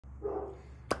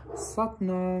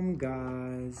Satnam,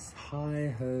 guys.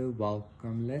 Hi ho,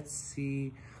 welcome. Let's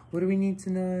see. What do we need to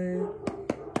know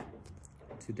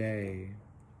today?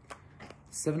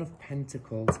 Seven of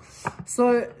Pentacles.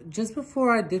 So just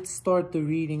before I did start the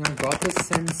reading, I got the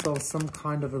sense of some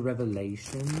kind of a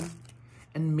revelation.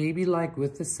 And maybe like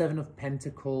with the Seven of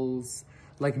Pentacles,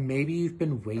 like maybe you've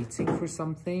been waiting for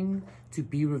something to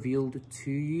be revealed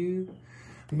to you.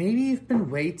 Maybe you've been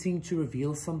waiting to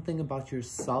reveal something about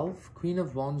yourself. Queen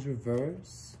of Wands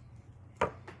reverse.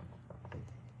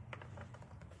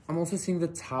 I'm also seeing the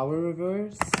Tower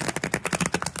reverse.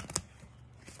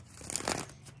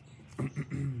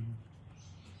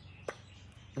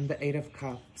 And the Eight of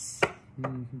Cups.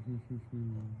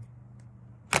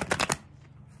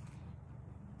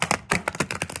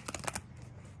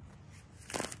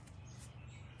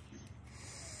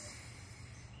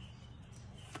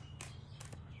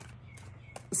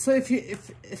 So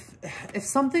if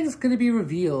something's going to be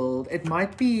revealed, it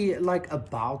might be like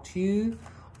about you,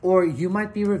 or you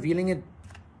might be revealing it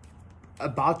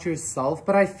about yourself.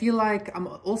 But I feel like I'm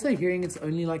also hearing it's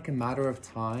only like a matter of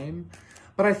time.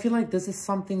 But I feel like this is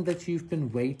something that you've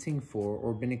been waiting for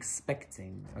or been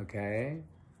expecting, okay?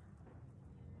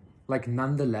 Like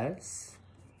nonetheless.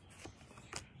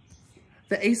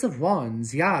 The Ace of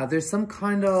Wands, yeah, there's some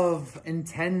kind of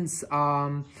intense,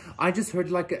 I just heard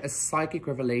like a psychic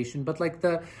revelation, but like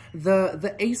the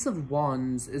Ace of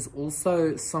Wands is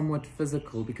also somewhat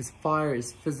physical because fire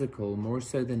is physical more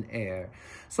so than air.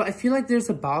 So I feel like there's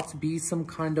about to be some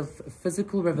kind of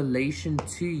physical revelation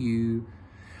to you,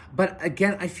 but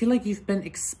again, I feel like you've been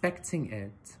expecting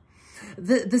it.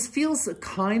 This feels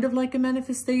kind of like a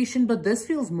manifestation, but this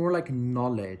feels more like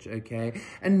knowledge, okay?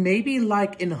 And maybe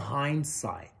like in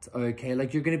hindsight, okay?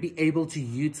 Like you're going to be able to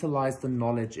utilize the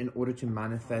knowledge in order to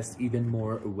manifest even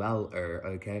more well-er,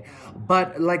 okay?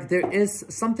 But like there is,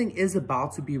 something is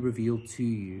about to be revealed to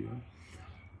you.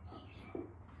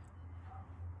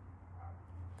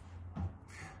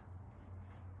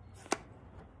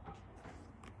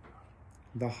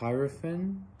 The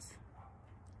Hierophant.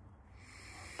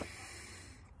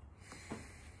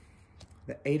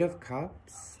 The Eight of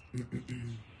Cups.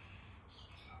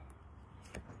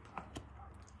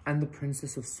 And the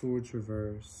Princess of Swords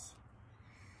reverse.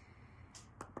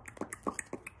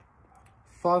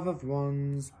 Five of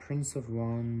Wands, Prince of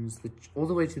Wands, all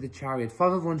the way to the Chariot.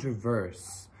 Five of Wands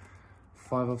reverse.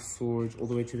 Five of Swords, all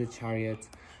the way to the Chariot.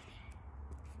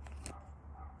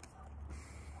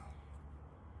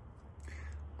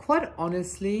 Quite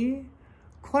honestly,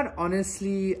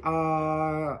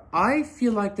 I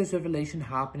feel like this revelation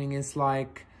happening is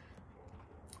like,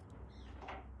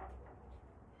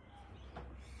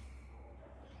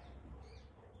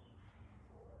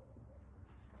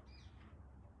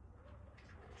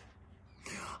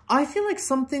 I feel like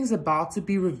something's about to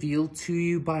be revealed to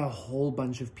you by a whole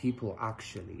bunch of people,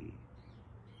 actually.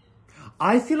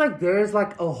 I feel like there's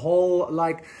like a whole,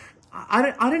 like,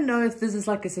 I don't know if this is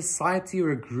like a society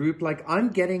or a group. Like I'm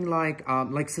getting like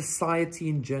society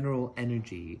in general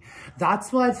energy.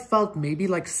 That's why it felt maybe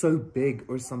like so big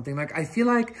or something. Like I feel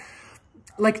like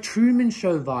Truman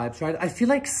Show vibes, right? I feel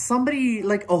like somebody,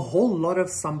 like a whole lot of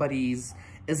somebody's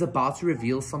is about to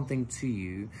reveal something to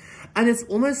you. And it's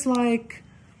almost like,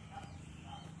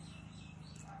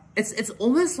 it's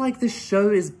almost like the show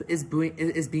is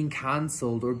being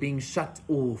cancelled or being shut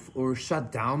off or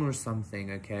shut down or something,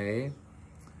 okay?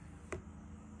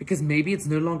 Because maybe it's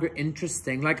no longer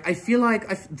interesting. Like I feel like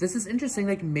this is interesting.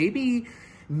 Like maybe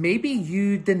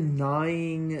you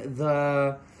denying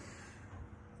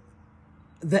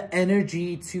the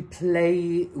energy to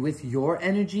play with your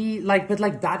energy, like, but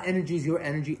like that energy is your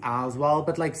energy as well.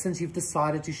 But like, since you've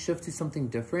decided to shift to something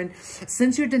different,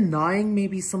 since you're denying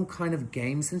maybe some kind of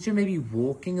game, since you're maybe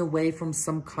walking away from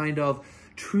some kind of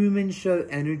Truman Show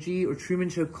energy or Truman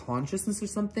Show consciousness or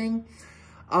something,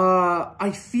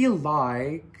 I feel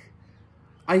like,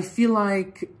 I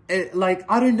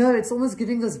don't know, it's almost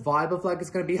giving this vibe of like, it's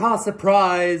going to be,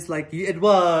 surprise, like, you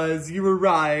were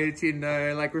right, you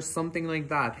know, like, or something like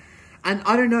that. And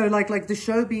I don't know, like the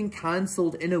show being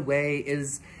cancelled in a way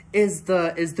is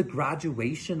the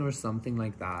graduation or something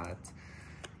like that.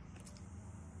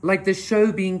 Like the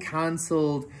show being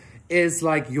cancelled is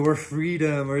like your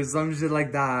freedom or some shit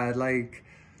like that, like...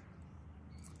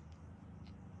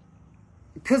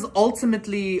 Because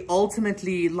ultimately,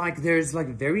 like, there's, like,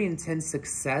 very intense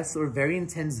success or very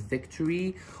intense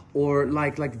victory or,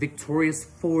 like victorious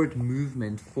forward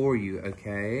movement for you,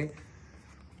 okay?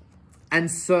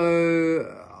 And so,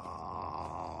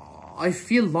 I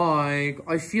feel like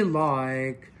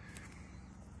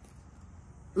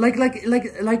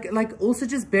Also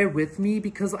just bear with me,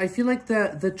 because I feel like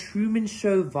the Truman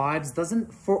Show vibes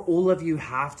doesn't for all of you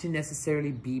have to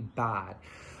necessarily be bad.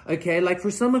 Okay, like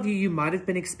for some of you, you might have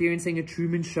been experiencing a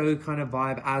Truman Show kind of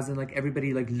vibe, as in like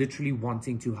everybody like literally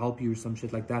wanting to help you or some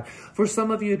shit like that. For some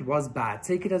of you, it was bad.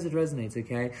 Take it as it resonates,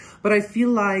 okay? But I feel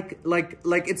like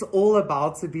it's all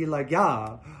about to be like,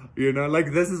 yeah, you know,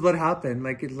 like this is what happened.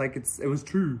 It was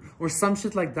true or some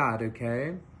shit like that,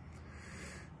 okay?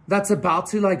 That's about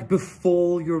to like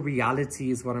befall your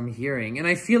reality is what I'm hearing. And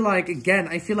I feel like, again,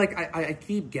 I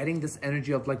keep getting this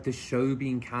energy of like the show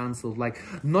being cancelled, like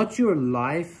not your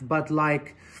life, but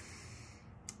like,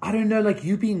 I don't know, like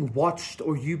you being watched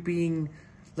or you being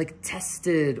like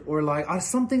tested or like or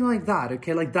something like that.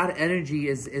 Okay, like that energy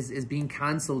is being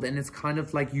cancelled, and it's kind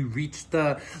of like you reached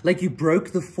the, like you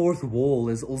broke the fourth wall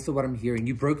is also what I'm hearing.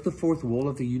 You broke the fourth wall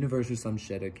of the universe or some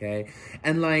shit, okay?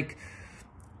 And like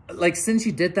since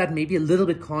you did that maybe a little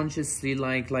bit consciously,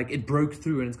 like it broke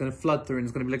through and it's gonna flood through and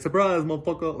it's gonna be like, surprise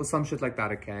motherfucker, or some shit like that,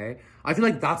 okay? I feel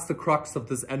like that's the crux of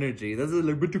this energy. That's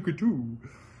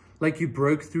like you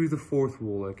broke through the fourth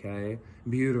wall, okay?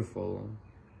 Beautiful.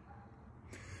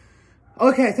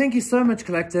 Okay, thank you so much,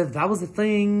 collective. That was the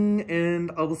thing,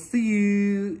 and I will see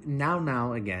you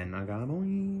now again. Okay,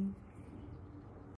 bye.